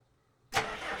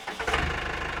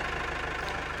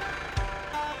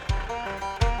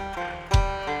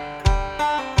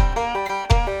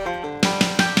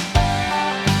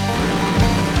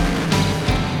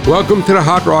Welcome to the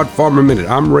Hot Rod Farmer Minute.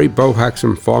 I'm Ray Bohax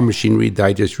from Farm Machinery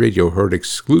Digest Radio, heard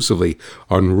exclusively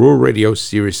on Rural Radio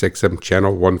Sirius XM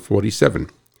Channel 147.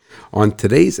 On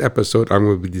today's episode, I'm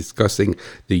going to be discussing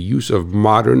the use of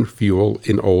modern fuel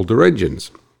in older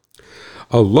engines.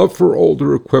 A love for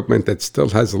older equipment that still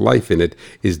has life in it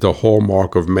is the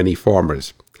hallmark of many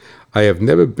farmers. I have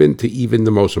never been to even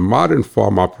the most modern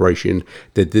farm operation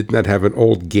that did not have an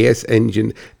old gas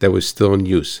engine that was still in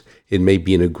use. It may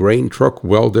be in a grain truck,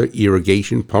 welder,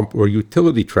 irrigation pump, or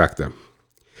utility tractor.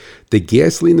 The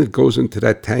gasoline that goes into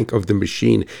that tank of the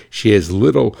machine shares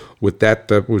little with that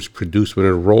was produced when it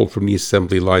rolled from the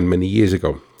assembly line many years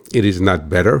ago. It is not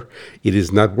better, it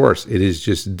is not worse, it is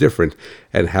just different,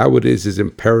 and how it is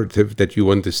imperative that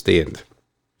you understand.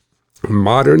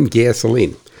 Modern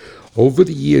gasoline. Over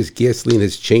the years, gasoline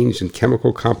has changed in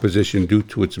chemical composition due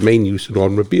to its main use in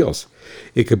automobiles.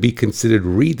 It could be considered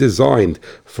redesigned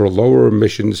for lower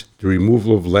emissions, the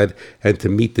removal of lead, and to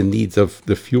meet the needs of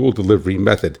the fuel delivery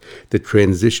method, the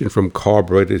transition from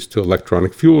carburetors to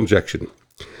electronic fuel injection.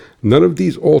 None of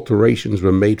these alterations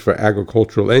were made for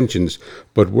agricultural engines,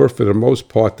 but were for the most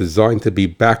part designed to be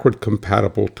backward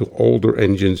compatible to older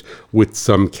engines with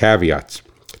some caveats.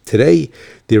 Today,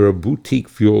 there are boutique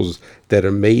fuels that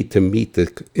are made to meet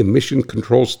the emission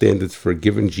control standards for a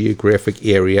given geographic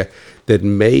area that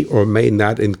may or may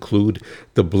not include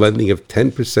the blending of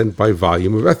 10% by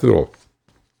volume of ethanol.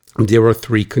 There are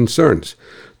three concerns.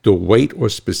 The weight or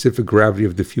specific gravity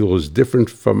of the fuel is different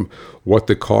from what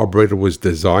the carburetor was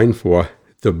designed for.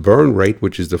 The burn rate,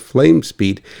 which is the flame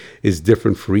speed, is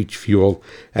different for each fuel,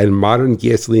 and modern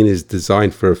gasoline is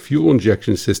designed for a fuel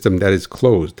injection system that is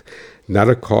closed, not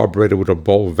a carburetor with a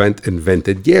bowl vent and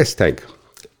vented gas tank.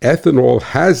 Ethanol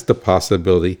has the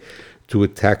possibility to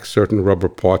attack certain rubber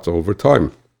parts over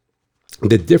time.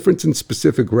 The difference in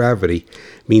specific gravity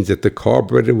means that the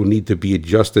carburetor will need to be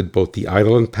adjusted, both the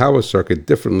idle and power circuit,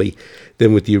 differently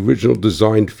than with the original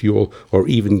designed fuel or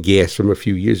even gas from a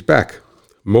few years back.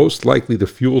 Most likely the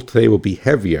fuel today will be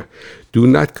heavier. Do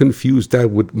not confuse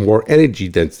that with more energy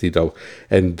density though,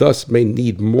 and thus may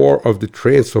need more of the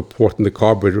transfer port in the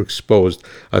carburetor exposed,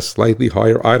 a slightly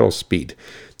higher idle speed.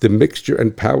 The mixture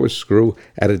and power screw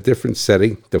at a different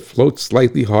setting, the float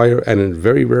slightly higher, and in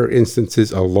very rare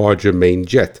instances a larger main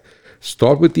jet.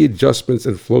 Start with the adjustments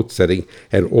and float setting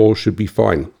and all should be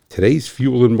fine. Today's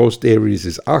fuel in most areas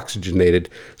is oxygenated,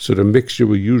 so the mixture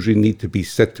will usually need to be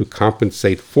set to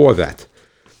compensate for that.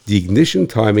 The ignition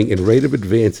timing and rate of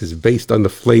advance is based on the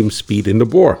flame speed in the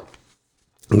bore.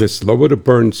 The slower the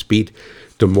burn speed,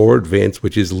 the more advance,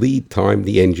 which is lead time,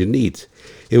 the engine needs.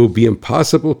 It will be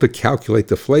impossible to calculate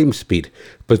the flame speed,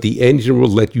 but the engine will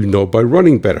let you know by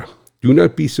running better. Do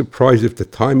not be surprised if the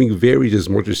timing varies as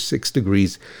much as 6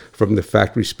 degrees from the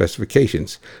factory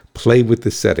specifications. Play with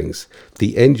the settings.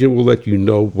 The engine will let you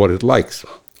know what it likes.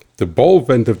 The bowl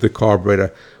vent of the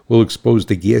carburetor will expose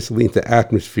the gasoline to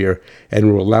atmosphere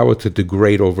and will allow it to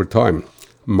degrade over time.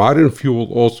 Modern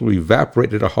fuel also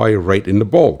evaporates at a higher rate in the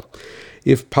bowl.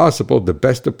 If possible, the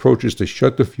best approach is to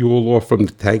shut the fuel off from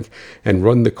the tank and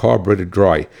run the carburetor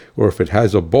dry, or if it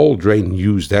has a bowl drain,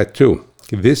 use that too.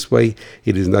 This way,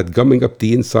 it is not gumming up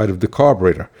the inside of the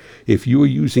carburetor. If you are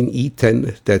using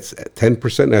E10, that's 10%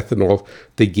 ethanol,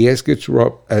 the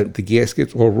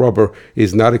gaskets or rubber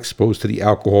is not exposed to the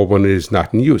alcohol when it is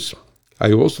not in use.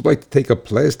 I also like to take a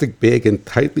plastic bag and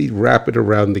tightly wrap it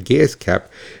around the gas cap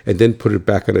and then put it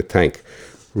back on the tank.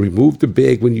 Remove the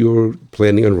bag when you're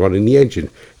planning on running the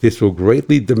engine. This will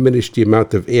greatly diminish the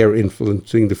amount of air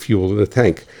influencing the fuel in the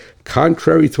tank.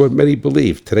 Contrary to what many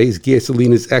believe, today's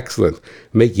gasoline is excellent.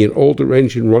 Making an older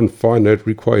engine run finer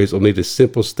requires only the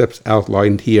simple steps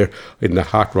outlined here in the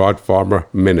Hot Rod Farmer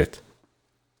Minute.